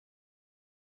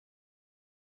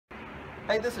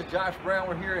Hey, this is Josh Brown.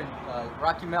 We're here in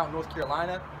Rocky Mount, North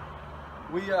Carolina.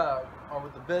 We are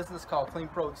with a business called Clean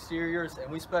Pro Exteriors, and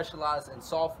we specialize in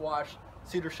soft wash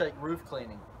cedar shake roof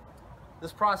cleaning.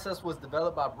 This process was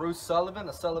developed by Bruce Sullivan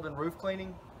of Sullivan Roof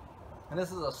Cleaning, and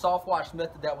this is a soft wash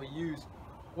method that we use.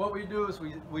 What we do is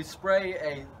we spray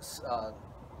a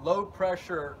low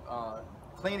pressure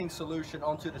cleaning solution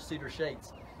onto the cedar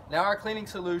shakes. Now our cleaning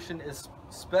solution is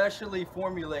specially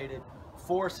formulated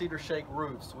for cedar shake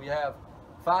roofs. We have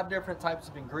 5 different types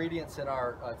of ingredients in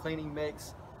our cleaning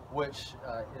mix, which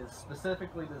is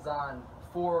specifically designed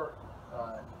for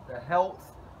the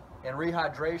health and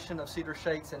rehydration of cedar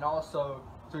shakes, and also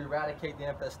to eradicate the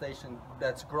infestation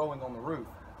that's growing on the roof.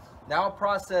 Now our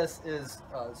process is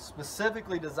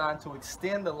specifically designed to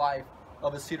extend the life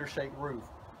of a cedar shake roof.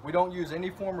 We don't use any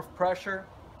form of pressure,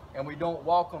 and we don't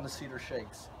walk on the cedar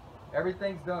shakes.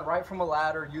 Everything's done right from a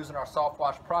ladder using our soft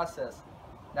wash process.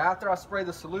 Now after I spray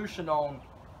the solution on,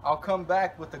 I'll come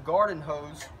back with the garden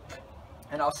hose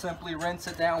and I'll simply rinse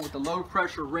it down with the low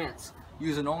pressure rinse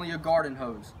using only a garden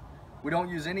hose. We don't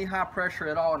use any high pressure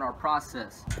at all in our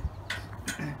process.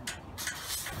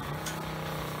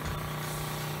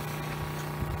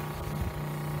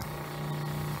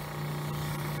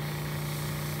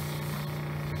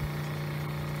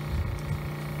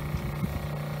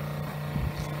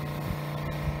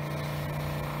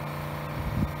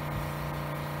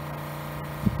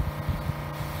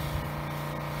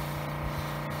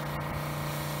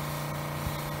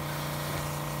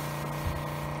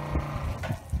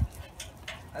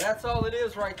 And that's all it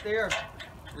is right there.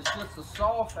 It's just a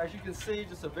soft, as you can see,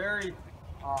 just a very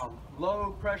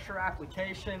low pressure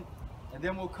application. And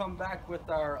then we'll come back with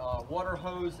our water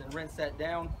hose and rinse that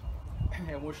down.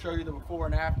 And we'll show you the before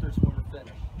and afters when we're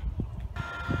finished.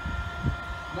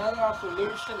 Now that our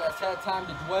solution has had time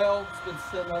to dwell, it's been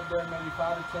sitting up there maybe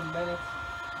 5 or 10 minutes.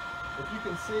 If you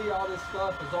can see, all this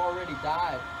stuff is already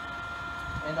dyed.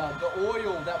 And the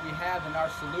oil that we have in our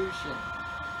solution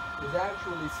is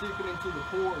actually seeping into the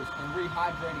pores and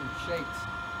rehydrating the shakes.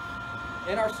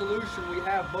 In our solution, we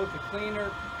have both a cleaner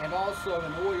and also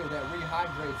an oil that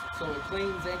rehydrates, so it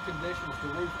cleans and conditions the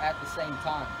roof at the same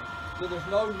time. So there's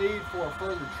no need for a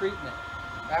further treatment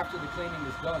after the cleaning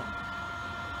is done.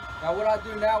 Now what I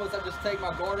do now is I just take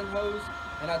my garden hose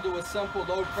and I do a simple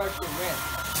low pressure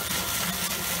rinse.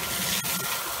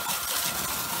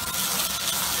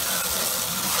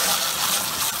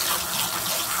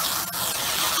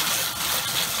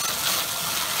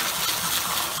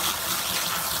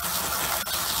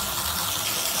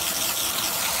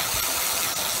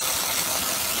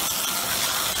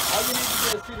 All you need to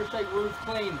get a cedar shake roof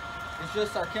clean is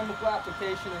just our chemical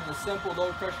application and a simple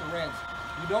low pressure rinse.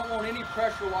 You don't want any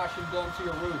pressure washing done to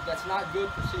your roof. That's not good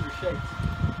for cedar shakes.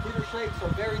 Cedar shakes are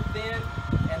very thin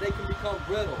and they can become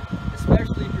brittle,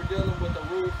 especially if you're dealing with a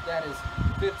roof that is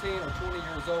 15 or 20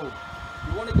 years old.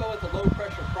 You want to go with a low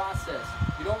pressure process.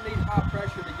 You don't need high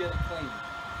pressure to get it clean.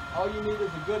 All you need is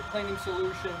a good cleaning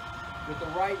solution with the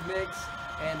right mix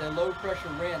and a low pressure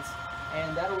rinse,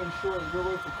 and that'll ensure that your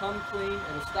roof will come clean,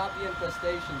 it'll stop the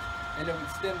infestations, and it'll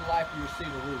extend the life of your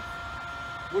cedar roof.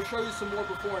 We'll show you some more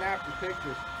before and after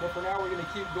pictures, but for now we're going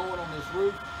to keep going on this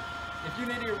roof. If you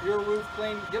need your roof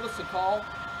clean, give us a call,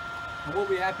 and we'll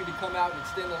be happy to come out and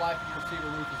extend the life of your cedar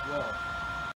roof as well.